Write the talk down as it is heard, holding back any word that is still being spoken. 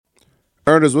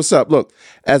Earners, what's up? Look,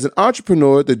 as an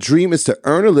entrepreneur, the dream is to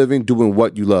earn a living doing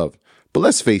what you love. But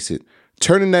let's face it,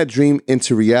 turning that dream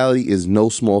into reality is no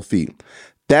small feat.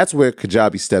 That's where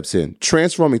Kajabi steps in,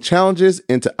 transforming challenges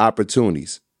into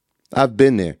opportunities. I've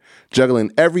been there,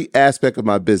 juggling every aspect of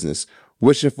my business,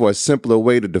 wishing for a simpler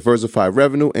way to diversify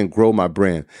revenue and grow my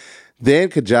brand. Then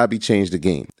Kajabi changed the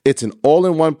game. It's an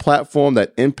all-in-one platform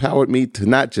that empowered me to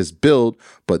not just build,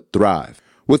 but thrive.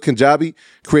 With Kajabi,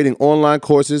 creating online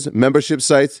courses, membership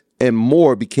sites, and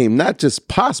more became not just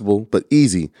possible, but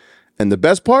easy. And the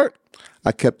best part?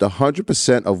 I kept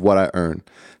 100% of what I earned,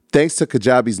 thanks to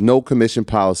Kajabi's no commission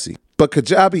policy. But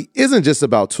Kajabi isn't just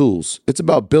about tools. It's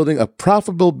about building a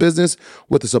profitable business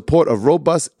with the support of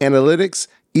robust analytics,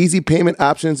 easy payment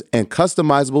options, and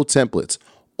customizable templates,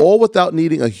 all without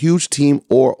needing a huge team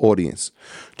or audience.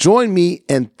 Join me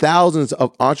and thousands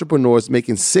of entrepreneurs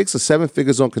making 6 or 7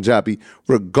 figures on Kajabi,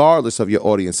 regardless of your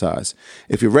audience size.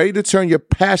 If you're ready to turn your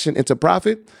passion into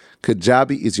profit,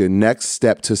 Kajabi is your next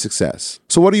step to success.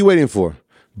 So what are you waiting for?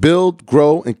 Build,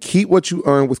 grow, and keep what you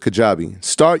earn with Kajabi.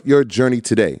 Start your journey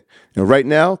today. And right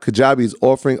now, Kajabi is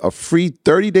offering a free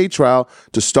 30-day trial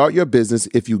to start your business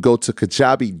if you go to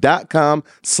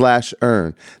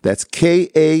kajabi.com/earn. That's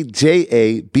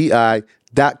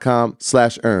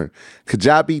KAJABI.com/earn.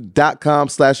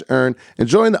 Kajabi.com/earn. And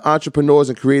join the entrepreneurs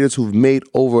and creators who've made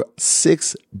over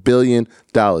 $6 billion.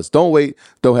 Don't wait.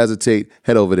 Don't hesitate.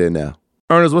 Head over there now.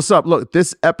 Earners, what's up? Look,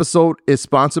 this episode is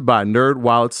sponsored by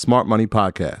NerdWallet's Smart Money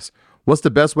Podcast. What's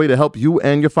the best way to help you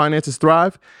and your finances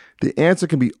thrive? The answer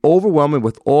can be overwhelming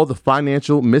with all the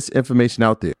financial misinformation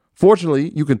out there.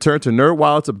 Fortunately, you can turn to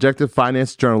NerdWallet's objective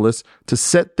finance journalists to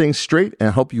set things straight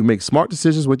and help you make smart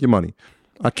decisions with your money.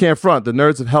 I can't front, the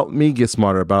nerds have helped me get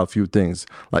smarter about a few things,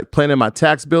 like planning my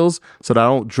tax bills so that I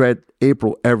don't dread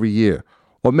April every year,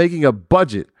 or making a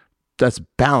budget that's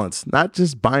balanced, not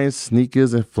just buying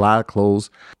sneakers and fly clothes,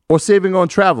 or saving on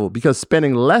travel because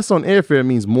spending less on airfare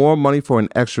means more money for an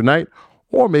extra night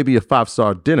or maybe a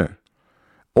 5-star dinner,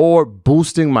 or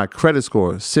boosting my credit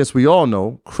score, since we all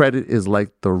know credit is like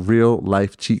the real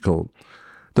life cheat code.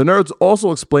 The nerds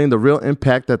also explain the real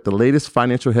impact that the latest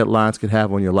financial headlines can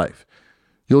have on your life.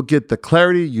 You'll get the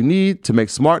clarity you need to make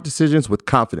smart decisions with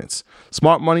confidence.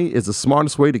 Smart money is the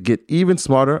smartest way to get even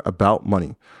smarter about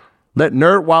money. Let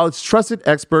NerdWallet's trusted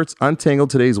experts untangle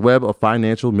today's web of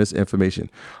financial misinformation.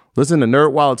 Listen to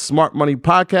NerdWallet's Smart Money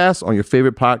Podcast on your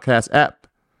favorite podcast app.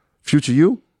 Future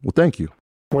you will thank you.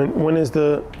 When is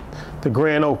the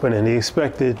grand opening, the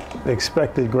expected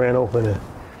grand opening?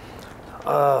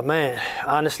 Man,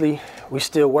 honestly, we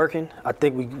still working. I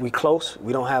think we close.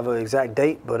 We don't have an exact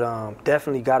date, but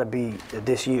definitely got to be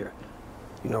this year.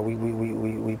 You know,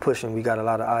 we pushing. We got a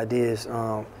lot of ideas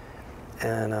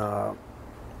and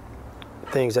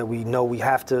things that we know we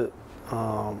have to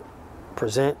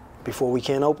present before we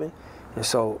can open, and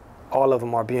so all of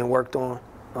them are being worked on.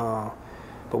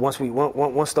 But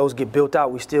once those get built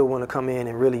out, we still want to come in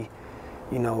and really,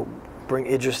 you know, bring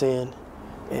Idris in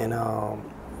and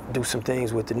do some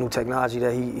things with the new technology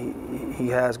that he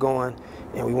has going,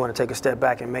 and we want to take a step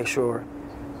back and make sure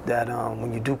that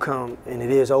when you do come and it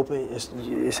is open,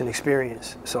 it's an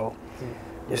experience. So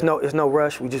it's no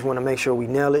rush. We just want to make sure we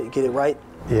nail it, get it right.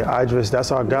 Yeah, Idris,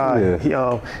 that's our guy. Yeah. He,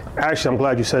 actually, I'm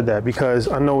glad you said that because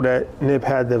I know that Nip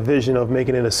had the vision of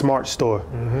making it a smart store.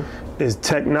 Mm-hmm. Is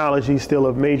technology still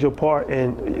a major part,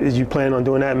 and is you planning on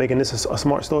doing that, making this a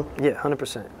smart store? Yeah,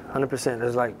 100%. 100%.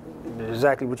 It's like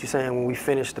exactly what you're saying. When we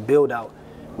finish the build out,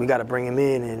 we got to bring him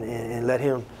in and let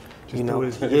him. You know,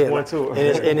 and it's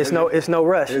no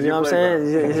rush. You know what I'm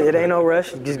saying? It ain't no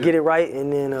rush. Just get it right,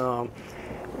 and then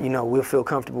you know, we'll feel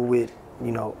comfortable with,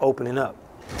 you know, opening up.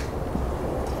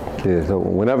 Yeah, so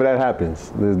whenever that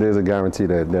happens, there's a guarantee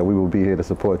that we will be here to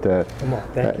support that. Come on,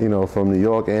 thank you. You know, from New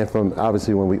York and from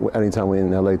obviously anytime we're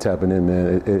in LA tapping in,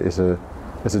 man, it's a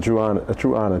true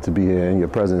honor to be here in your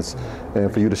presence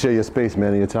and for you to share your space, man,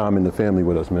 and your time and the family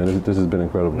with us, man. This has been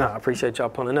incredible. I appreciate y'all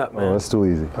pulling up, man. Oh, that's too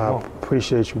easy. I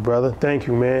appreciate you, brother. Thank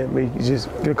you, man. Maybe you just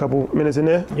get a couple minutes in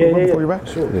there before you back?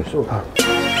 Sure.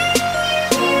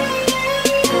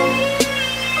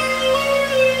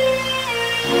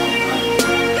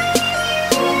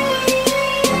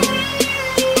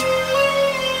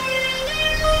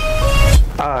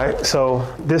 All right, so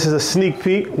this is a sneak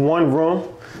peek, one room.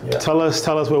 Yeah. Tell us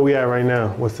where we at right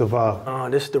now. What's the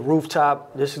vibe? This is the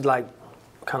rooftop. This is like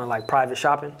kind of like private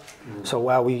shopping. Mm-hmm. So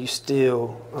while we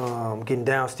still getting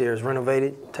downstairs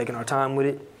renovated, taking our time with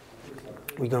it,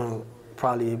 we're gonna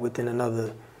probably within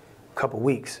another couple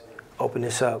weeks open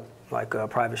this up like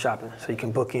private shopping. So you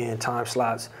can book in time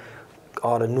slots,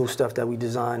 all the new stuff that we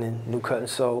designing, new cut and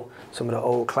sew, some of the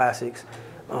old classics.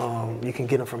 you can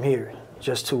get them from here,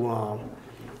 just to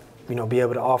you know, be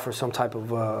able to offer some type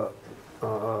of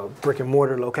brick and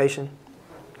mortar location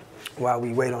while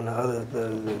we wait on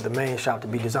the main shop to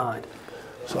be designed.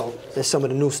 So there's some of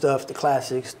the new stuff, the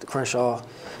classics, the Crenshaw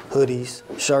hoodies,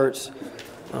 shirts,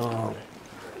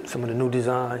 some of the new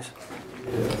designs.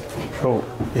 Oh,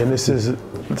 and this is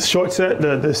the short set,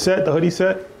 the set, the hoodie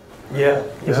set? Yeah.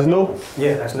 This is new?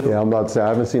 Yeah, that's new. Yeah, I'm about to say, I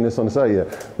haven't seen this on the site yet.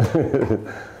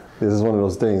 This is one of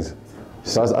those things.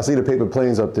 So I see the paper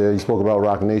planes up there. You spoke about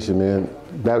Roc Nation, man.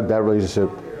 That relationship,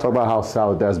 talk about how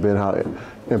solid that's been, how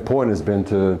important it's been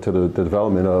to the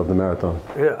development of the marathon.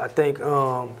 Yeah, I think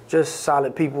just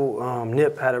solid people.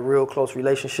 Nip had a real close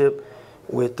relationship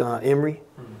with Emory,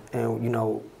 and you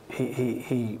know,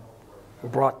 he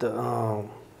brought the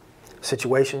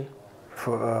situation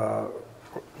for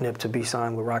Nip to be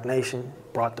signed with Roc Nation,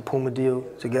 brought the Puma deal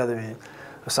together, and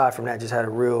aside from that, just had a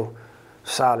real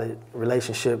solid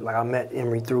relationship. Like, I met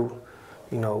Emory through,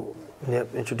 you know,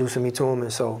 Nip introducing me to him,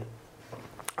 and so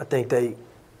I think they,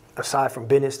 aside from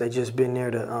business, they just been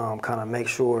there to kind of make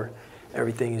sure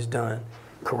everything is done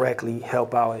correctly,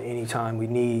 help out at any time we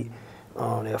need.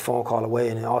 They're a phone call away,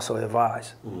 and then also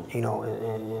advise, you know,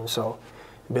 and so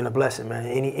it's been a blessing, man.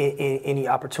 Any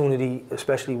opportunity,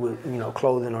 especially with, you know,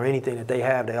 clothing or anything that they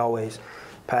have, they always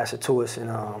pass it to us and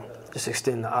just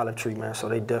extend the olive tree, man. So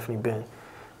they definitely been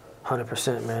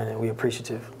 100%, man, and we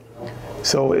appreciative.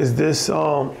 So is this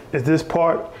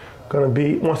part gonna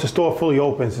be, once the store fully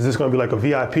opens, is this gonna be like a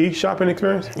VIP shopping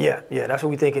experience? Yeah, that's what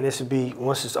we thinking. This would be,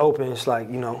 once it's open, it's like,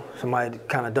 you know, somebody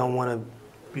kind of don't want to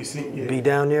be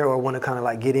down there or want to kind of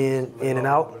like get in and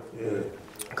out,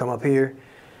 come up here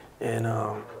and,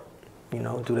 you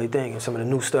know, do their thing. And some of the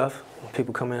new stuff,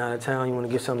 people coming out of town, you want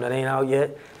to get something that ain't out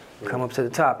yet, come up to the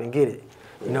top and get it.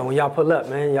 You know, when y'all pull up,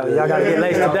 man, y'all gotta get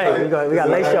laced today. We got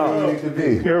lace y'all.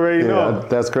 You already know.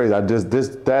 That's crazy.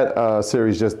 That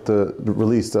series just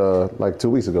released like 2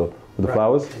 weeks ago with the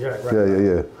flowers.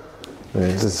 Yeah.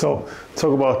 Man, So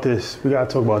talk about this. We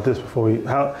gotta talk about this before we.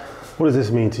 What does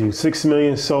this mean to you? 6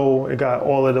 million sold. It got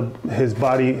all of his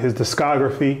body, his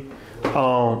discography.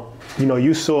 You know,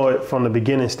 you saw it from the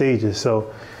beginning stages.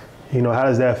 So, you know, how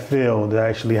does that feel to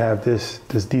actually have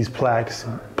these plaques,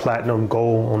 platinum,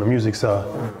 gold on the music side?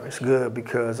 It's good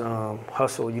because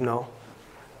Hustle, you know,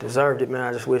 deserved it, man.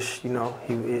 I just wish, you know,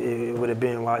 it would have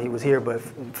been while he was here. But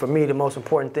for me, the most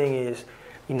important thing is,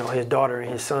 you know, his daughter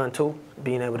and his son too,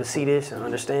 being able to see this and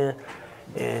understand.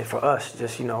 And for us,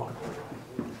 just, you know,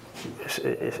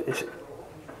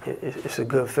 it's a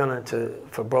good feeling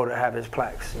for bro to have his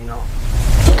plaques, you know.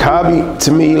 Kobby,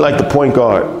 to me, like the point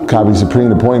guard. Kobby Supreme,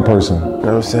 the point person. You know what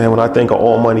I'm saying? When I think of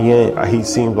All Money In, he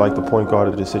seems like the point guard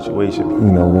of the situation.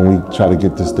 You know, when we try to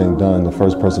get this thing done, the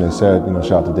first person they said, you know,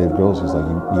 shout out to Dave Gross, he's like,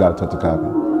 you got to touch the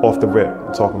Kobby. Off the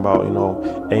rip, talking about, you know,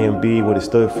 A&B, what it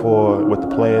stood for, what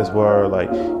the plans were,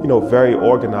 like, you know, very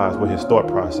organized with his thought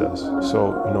process.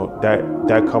 So, you know,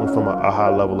 that comes from a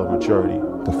high level of maturity.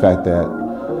 The fact that,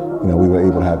 you know, we were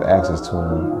able to have access to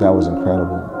him, that was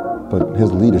incredible. But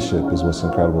his leadership is what's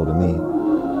incredible to me.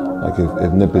 Like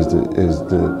if Nip is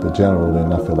the general,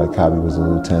 then I feel like Kobby was a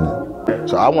lieutenant.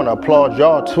 So I want to applaud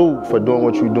y'all too for doing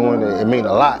what you're doing. It means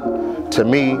a lot to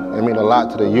me. It means a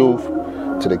lot to the youth,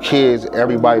 to the kids,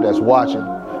 everybody that's watching.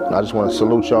 And I just want to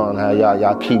salute y'all and how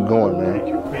y'all keep going,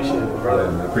 man. Appreciate it, brother.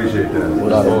 I appreciate that.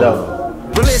 Without a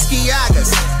doubt.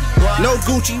 Balenciagas, no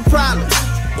Gucci problems.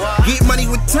 Get money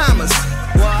with Thomas,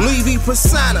 Louis V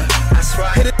persona.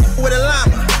 Hit it with a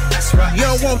llama. You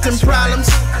don't want them problems.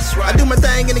 I do my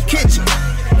thing in the kitchen.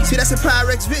 See, that's a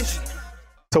Pyrex vision.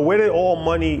 So where did All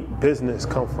Money Business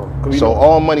come from? So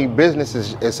All Money Business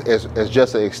is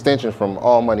just an extension from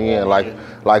All Money In,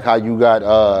 like how you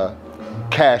got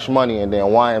Cash Money and then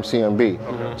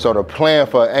YMCMB. So the plan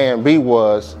for A&B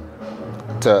was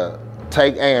to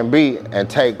take A&B and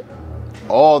take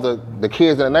all the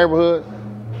kids in the neighborhood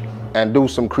and do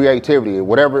some creativity,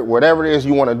 whatever it is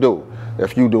you want to do.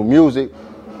 If you do music,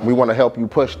 we want to help you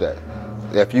push that.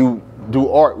 If you do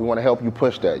art, we want to help you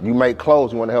push that. You make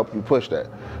clothes, we want to help you push that.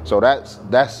 So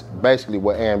that's basically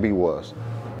what A&B was.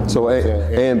 So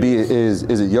A&B is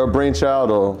it your brainchild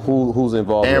or who's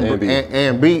involved in A&B?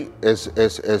 A&B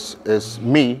is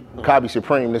me, Kobby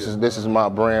Supreme. This is my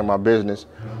brand, my business.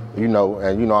 You know,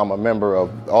 and you know I'm a member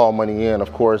of All Money In,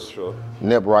 of course. Sure.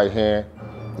 Nip right hand.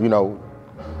 You know,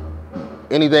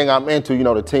 anything I'm into, you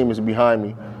know, the team is behind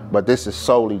me, but this is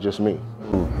solely just me.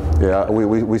 Yeah,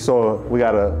 we saw, we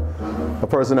got a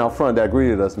person out front that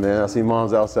greeted us, man. I see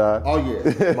Mom's outside. Oh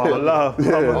yeah. Mama Love.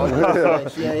 Yeah.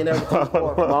 She ain't ever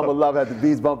took Mama Love had the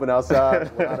beats bumping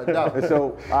outside. Without a doubt. And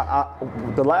so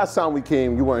the last time we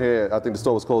came, you weren't here. I think the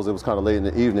store was closed. It was kind of late in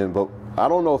the evening, but I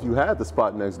don't know if you had the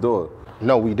spot next door.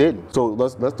 No, we didn't. So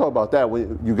let's talk about that.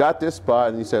 When you got this spot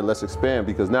and you said let's expand,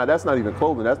 because now that's not even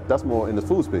clothing. That's more in the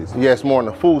food space. Yeah, it's more in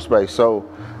the food space. So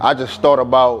I just thought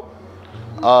about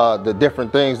the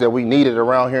different things that we needed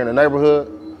around here in the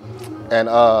neighborhood and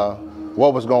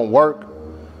what was going to work.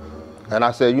 And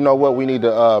I said, you know what, we need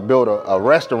to build a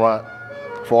restaurant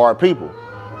for our people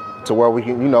to where we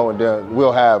can, you know, and then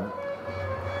we'll have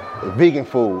vegan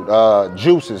food,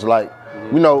 juices, like,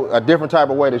 you know, a different type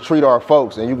of way to treat our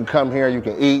folks. And you can come here, you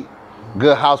can eat,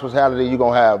 good hospitality. You're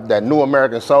going to have that new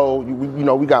American soul. You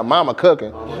know, we got mama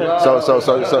cooking.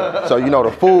 So you know,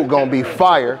 the food going to be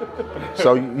fire.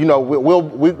 So, you know, we're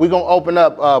going to open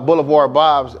up Boulevard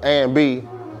Bob's A&B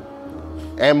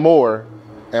and more.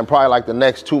 And probably like the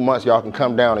next 2 months, y'all can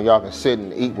come down and y'all can sit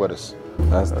and eat with us.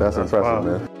 That's impressive,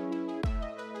 man.